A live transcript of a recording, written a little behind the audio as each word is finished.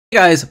Hey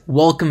guys,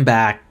 welcome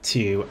back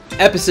to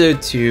episode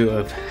 2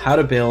 of how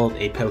to build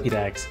a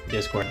Pokédex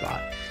Discord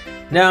bot.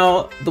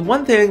 Now, the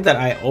one thing that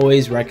I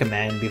always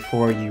recommend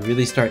before you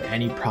really start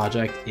any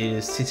project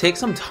is to take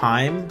some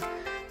time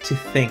to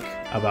think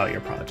about your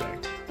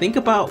project. Think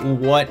about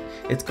what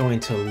it's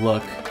going to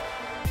look,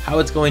 how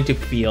it's going to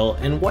feel,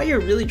 and what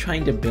you're really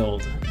trying to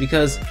build.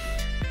 Because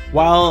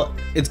while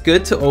it's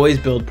good to always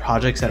build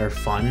projects that are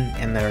fun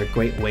and they're a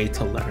great way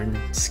to learn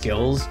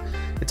skills,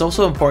 it's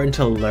also important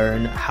to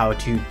learn how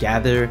to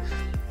gather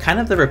kind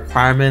of the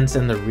requirements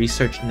and the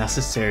research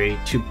necessary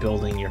to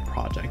building your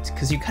project,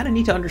 because you kind of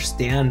need to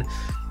understand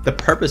the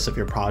purpose of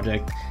your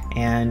project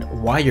and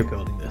why you're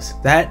building this.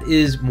 That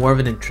is more of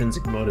an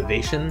intrinsic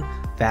motivation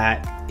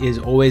that is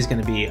always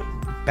going to be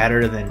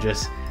better than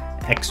just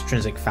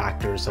extrinsic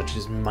factors such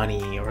as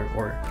money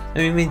or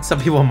I mean some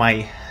people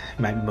might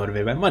be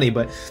motivated by money,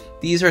 but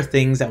these are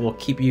things that will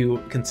keep you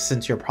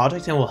consistent to your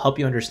project and will help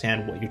you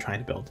understand what you're trying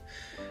to build.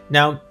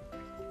 Now,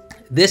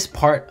 this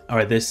part,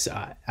 or this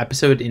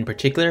episode in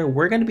particular,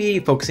 we're going to be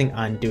focusing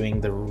on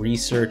doing the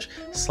research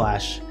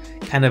slash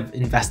kind of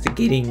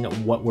investigating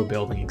what we're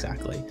building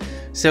exactly.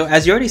 So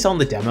as you already saw in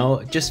the demo,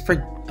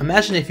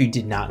 imagine if you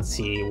did not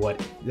see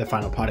what the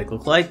final product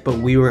looked like, but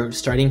we were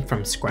starting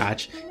from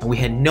scratch and we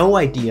had no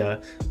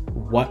idea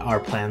what our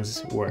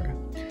plans were.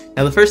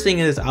 Now the first thing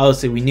is,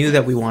 obviously we knew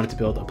that we wanted to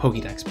build a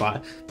Pokédex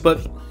bot,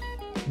 but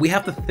we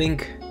have to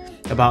think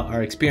about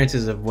our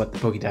experiences of what the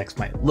Pokédex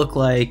might look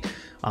like,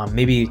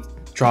 maybe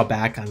draw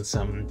back on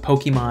some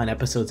Pokemon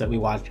episodes that we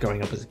watched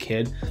growing up as a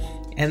kid,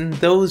 and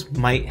those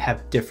might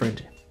have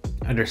different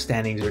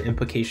understandings or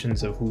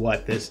implications of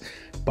what this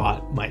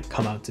bot might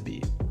come out to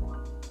be.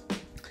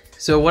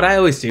 So what I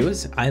always do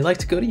is I like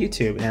to go to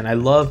YouTube, and I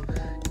love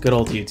good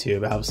old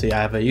YouTube. Obviously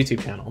I have a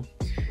YouTube channel,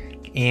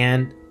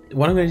 and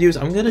what I'm going to do is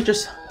I'm going to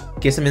just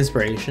get some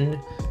inspiration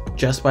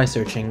just by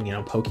searching,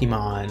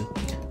 Pokemon,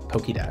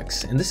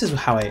 Pokédex, and this is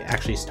how I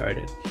actually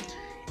started.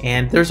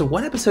 And there's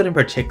one episode in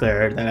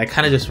particular that I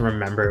kind of just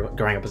remember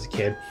growing up as a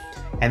kid,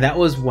 and that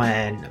was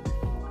when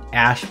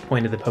Ash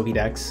pointed the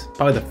Pokédex,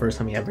 probably the first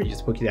time he ever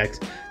used Pokédex,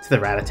 to the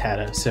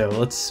Rattata. So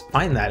let's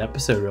find that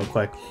episode real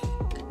quick,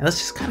 and let's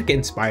just kind of get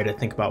inspired to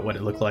think about what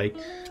it looked like.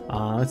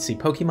 Let's see,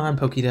 Pokemon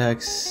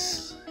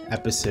Pokédex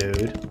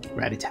episode,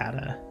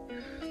 Rattata.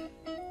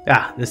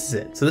 Ah, this is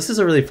it. So this is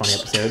a really funny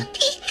episode.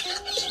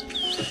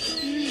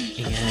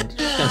 And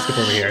just gonna skip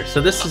over here.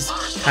 So this is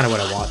kind of what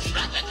I watched,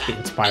 get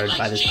inspired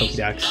by this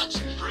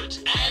Pokédex.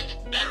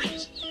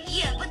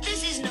 Yeah, but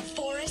this isn't a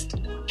forest.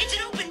 It's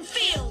an open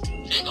field.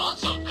 It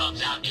also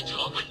comes out into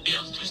open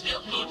fields to steal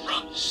food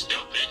from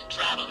stupid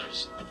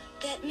travelers.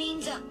 That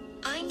means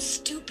I'm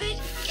stupid?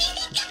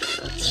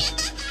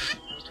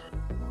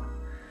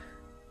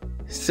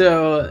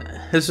 So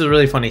this was a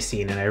really funny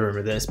scene, and I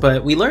remember this,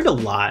 but we learned a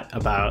lot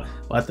about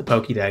what the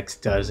Pokédex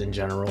does in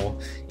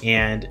general.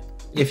 And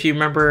if you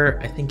remember,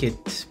 I think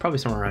it's probably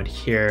somewhere around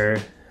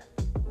here.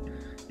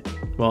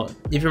 Well,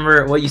 if you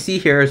remember, what you see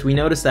here is we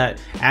notice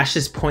that Ash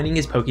is pointing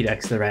his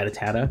Pokédex to the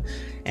Rattata,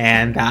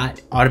 and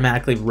that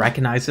automatically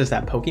recognizes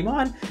that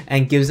Pokemon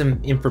and gives him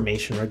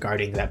information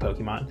regarding that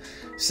Pokemon.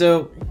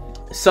 So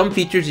some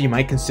features you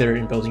might consider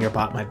in building your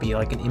bot might be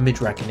like an image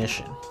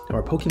recognition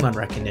or Pokemon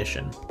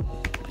recognition.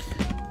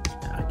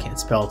 I can't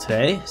spell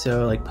today,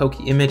 so like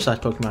image slash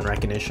Pokemon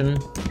recognition.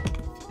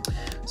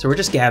 So we're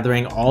just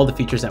gathering all the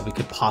features that we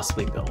could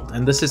possibly build.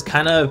 And this is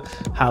kind of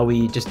how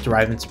we just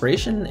derive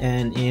inspiration.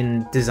 And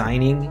in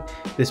designing,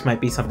 this might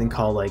be something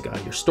called like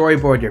your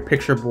storyboard, your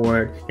picture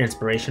board, your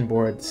inspiration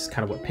board. This is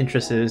kind of what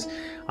Pinterest is.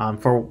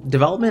 For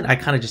development, I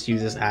kind of just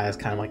use this as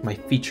kind of like my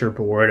feature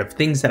board of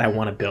things that I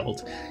want to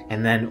build.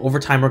 And then over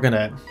time, we're going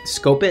to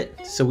scope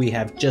it so we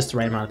have just the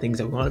right amount of things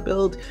that we want to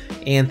build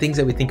and things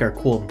that we think are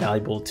cool and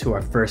valuable to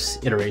our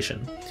first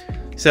iteration.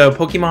 So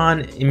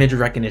Pokemon image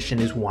recognition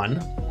is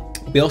one.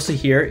 We also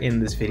hear in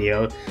this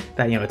video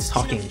that, it's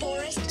talking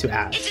to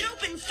Ash. It's an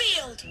open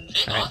field.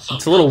 All right.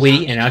 It's a little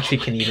witty, and actually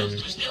can even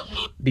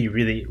be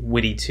really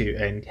witty too,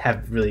 and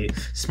have really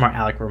smart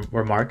aleck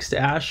remarks to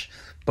Ash.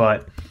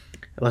 But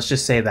let's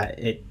just say that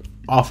it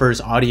offers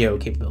audio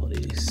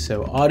capabilities.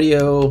 So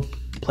audio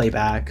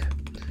playback,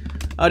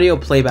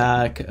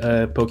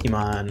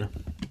 Pokemon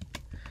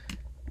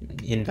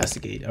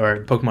investigate,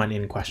 or Pokemon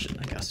in question,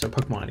 I guess. So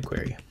Pokemon in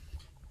query.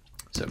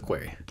 So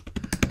query.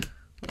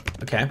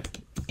 Okay.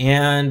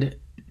 And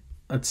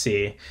let's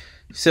see.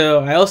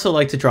 So I also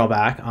like to draw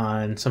back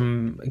on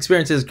some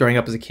experiences growing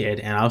up as a kid,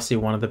 and obviously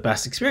one of the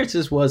best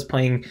experiences was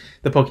playing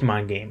the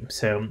Pokemon game.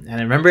 And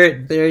I remember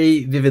it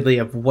very vividly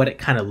of what it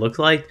kind of looked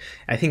like.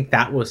 I think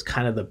that was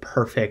kind of the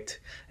perfect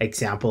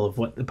example of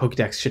what the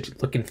Pokédex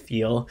should look and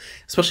feel,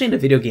 especially in a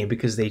video game,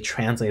 because they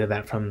translated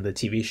that from the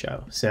TV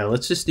show. So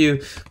let's just we'll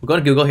go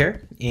to Google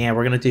here, and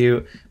we're gonna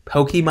do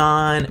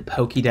Pokemon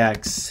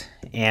Pokédex,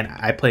 and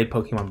I played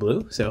Pokemon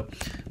Blue, so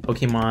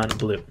Pokemon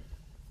Blue.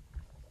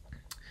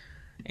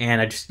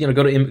 And I just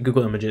go to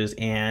Google Images,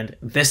 and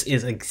this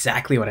is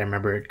exactly what I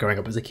remember growing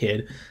up as a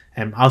kid.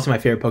 And also my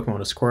favorite Pokemon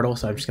was Squirtle,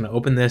 so I'm just going to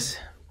open this.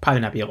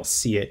 Probably not be able to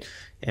see it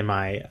in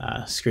my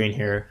screen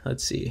here.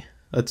 Let's see.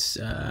 let's,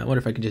 I wonder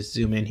if I could just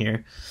zoom in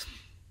here.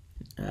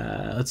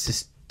 Let's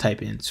just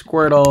type in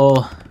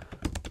Squirtle.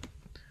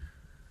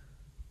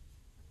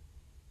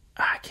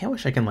 I can't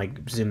wish I can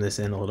like zoom this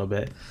in a little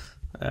bit.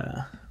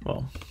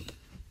 Well,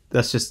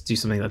 let's just do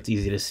something that's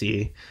easy to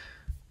see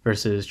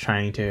versus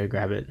trying to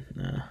grab it.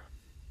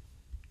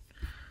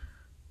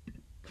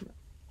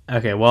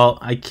 Okay, well,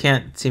 I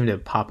can't seem to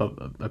pop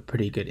up a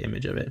pretty good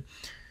image of it.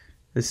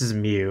 This is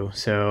Mew,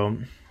 so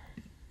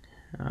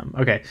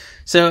okay,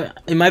 so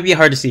it might be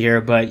hard to see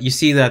here, but you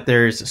see that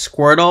there's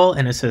Squirtle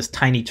and it says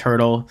Tiny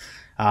Turtle.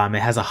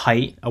 It has a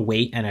height, a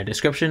weight, and a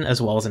description,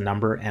 as well as a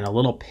number and a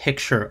little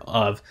picture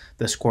of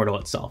the Squirtle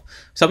itself.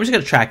 So I'm just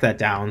going to track that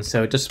down.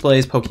 So it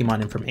displays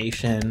Pokemon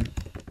information.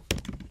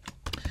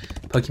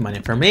 Pokemon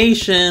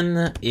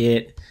information.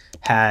 It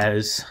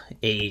has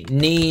a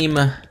name,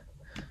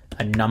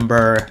 a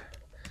number,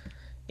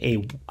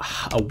 a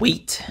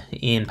weight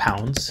in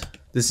pounds.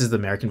 This is the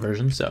American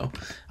version. So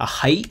a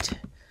height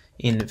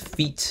in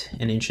feet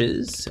and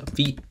inches. So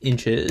feet,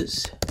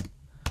 inches.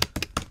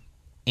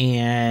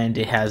 And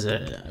it has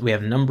we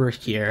have a number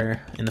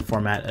here in the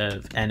format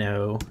of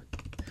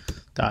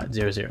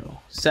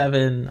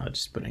no.007. I'll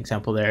just put an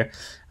example there.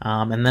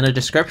 And then a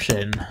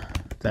description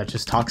that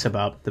just talks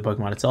about the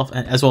Pokemon itself,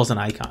 as well as an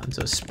icon.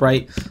 So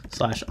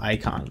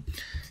sprite/icon.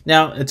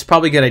 Now, it's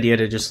probably a good idea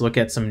to just look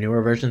at some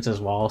newer versions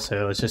as well.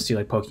 So let's just do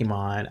like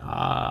Pokemon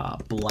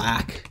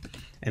Black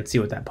and see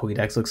what that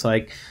Pokédex looks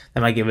like.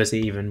 That might give us an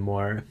even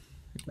more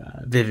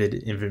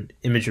vivid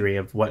imagery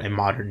of what a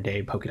modern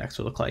day Pokédex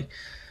would look like.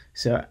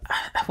 So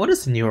what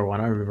is the newer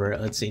one? I remember,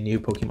 let's see, new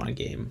Pokemon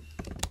game.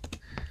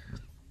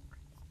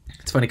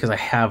 It's funny because I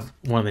have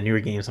one of the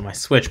newer games on my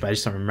Switch, but I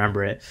just don't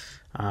remember it.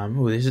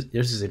 Ooh, this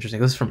is interesting.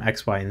 This is from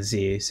X, Y, and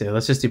Z. So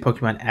let's just do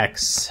Pokemon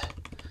X.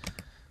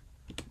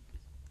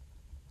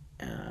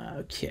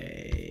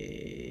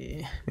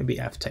 Okay, maybe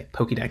F type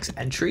Pokédex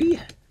entry.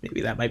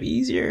 Maybe that might be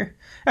easier.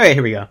 All right,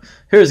 here we go.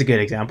 Here's a good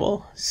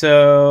example.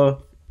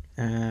 So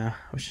here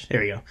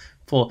we go.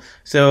 Full.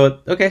 So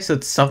okay, so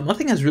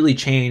nothing has really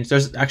changed.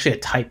 There's actually a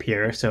type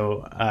here,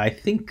 so I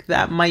think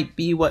that might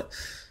be what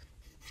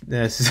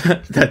this.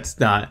 That's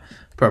not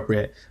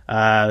appropriate.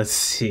 Let's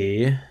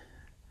see. Here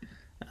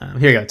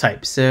we go.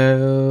 Type.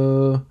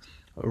 So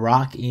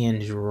rock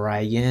and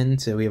dragon.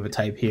 So we have a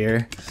type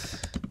here.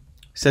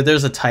 So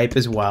there's a type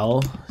as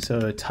well.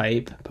 So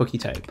type,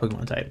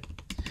 Pokemon type,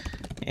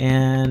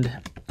 and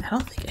I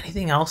don't think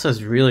anything else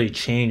has really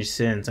changed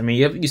since. I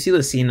mean, you see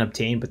the scene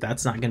obtained, but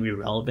that's not going to be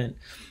relevant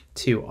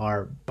to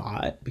our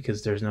bot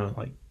because there's no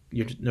like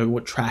no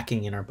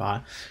tracking in our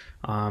bot.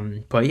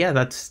 But yeah,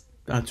 that's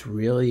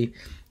really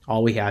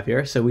all we have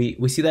here. So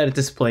we see that it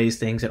displays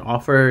things. It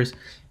offers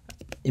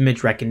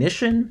image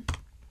recognition.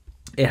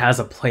 It has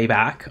a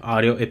playback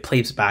audio. It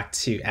plays back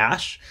to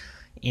Ash,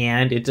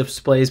 and it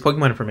displays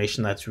Pokemon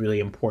information that's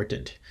really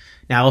important.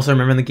 Now, also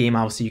remember in the game,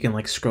 obviously you can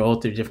like scroll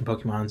through different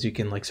Pokemons. You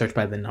can like search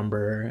by the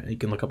number. You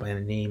can look up by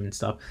the name and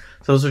stuff.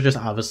 So those are just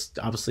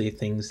obviously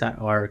things that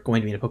are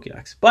going to be in a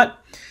Pokédex. But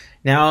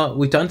now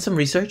we've done some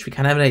research. We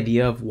kind of have an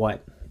idea of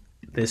what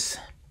this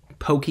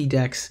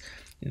Pokédex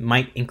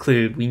might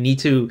include. We need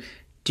to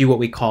do what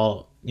we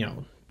call,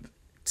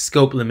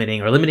 scope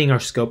limiting, or limiting our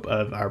scope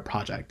of our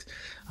project.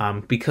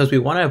 Because we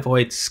want to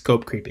avoid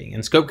scope creeping.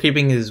 And scope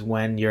creeping is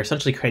when you're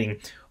essentially creating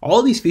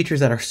all these features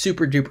that are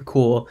super duper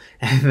cool,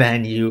 and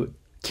then you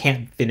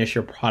can't finish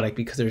your product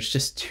because there's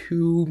just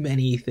too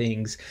many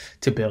things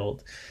to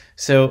build.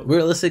 So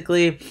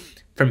realistically,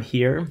 from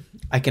here,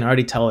 I can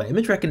already tell that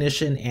image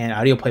recognition and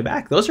audio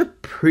playback, those are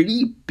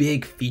pretty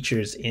big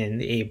features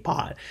in a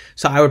bot.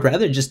 So I would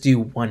rather just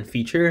do one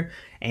feature.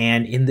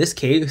 And in this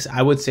case,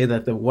 I would say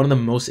that one of the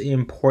most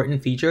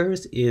important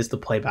features is the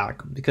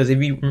playback. Because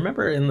if you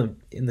remember in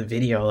the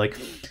video, like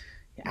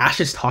Ash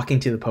is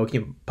talking to the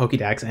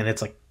Pokédex and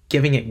it's like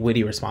giving it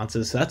witty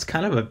responses. So that's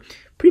kind of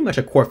pretty much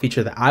a core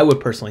feature that I would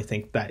personally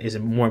think that is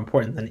more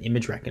important than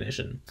image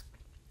recognition.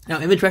 Now,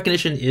 image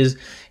recognition is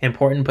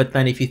important, but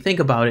then if you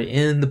think about it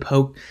in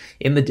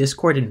the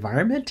Discord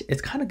environment,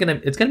 it's gonna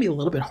be a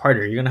little bit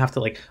harder. You're gonna have to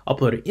like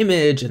upload an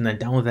image and then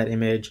download that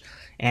image,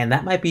 and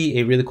that might be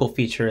a really cool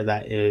feature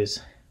that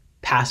is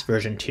past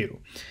version 2.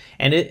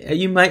 And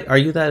you might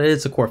argue that it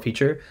is a core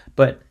feature,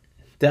 but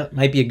that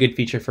might be a good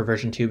feature for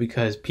version 2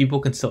 because people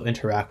can still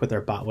interact with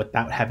their bot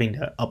without having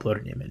to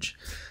upload an image.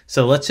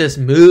 So let's just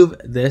move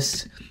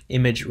this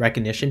image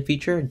recognition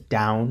feature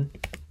down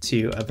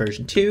to a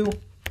version 2.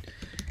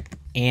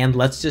 And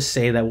let's just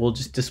say that we'll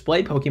just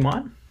display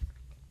Pokemon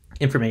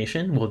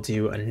information. We'll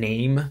do a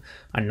name,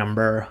 a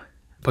number,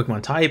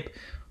 Pokemon type.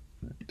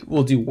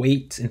 We'll do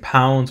weight in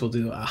pounds. We'll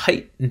do a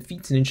height in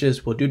feet and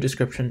inches. We'll do a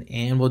description,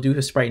 and we'll do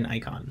a sprite and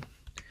icon.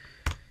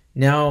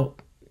 Now,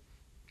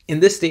 in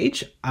this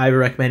stage, I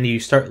recommend you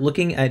start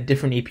looking at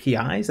different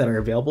APIs that are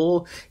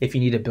available. If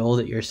you need to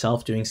build it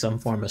yourself, doing some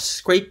form of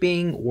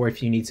scraping, or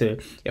if you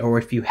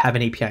have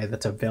an API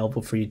that's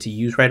available for you to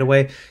use right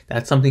away,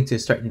 that's something to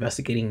start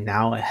investigating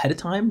now ahead of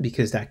time,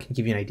 because that can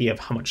give you an idea of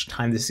how much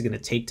time this is going to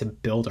take to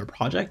build our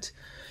project.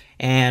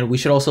 And we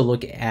should also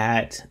look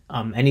at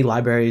any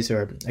libraries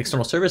or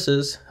external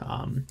services,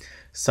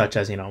 such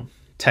as,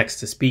 text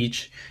to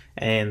speech,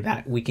 and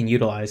that we can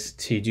utilize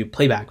to do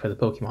playback for the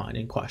Pokemon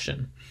in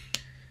question.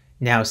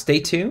 Now, stay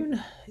tuned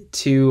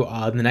to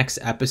the next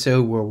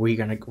episode where we're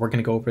gonna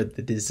go over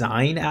the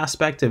design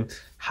aspect of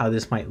how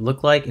this might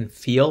look like and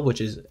feel,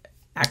 which is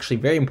actually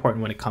very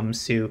important when it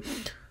comes to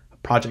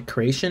project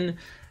creation.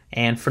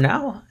 And for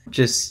now,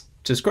 just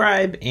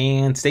subscribe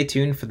and stay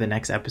tuned for the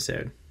next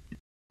episode.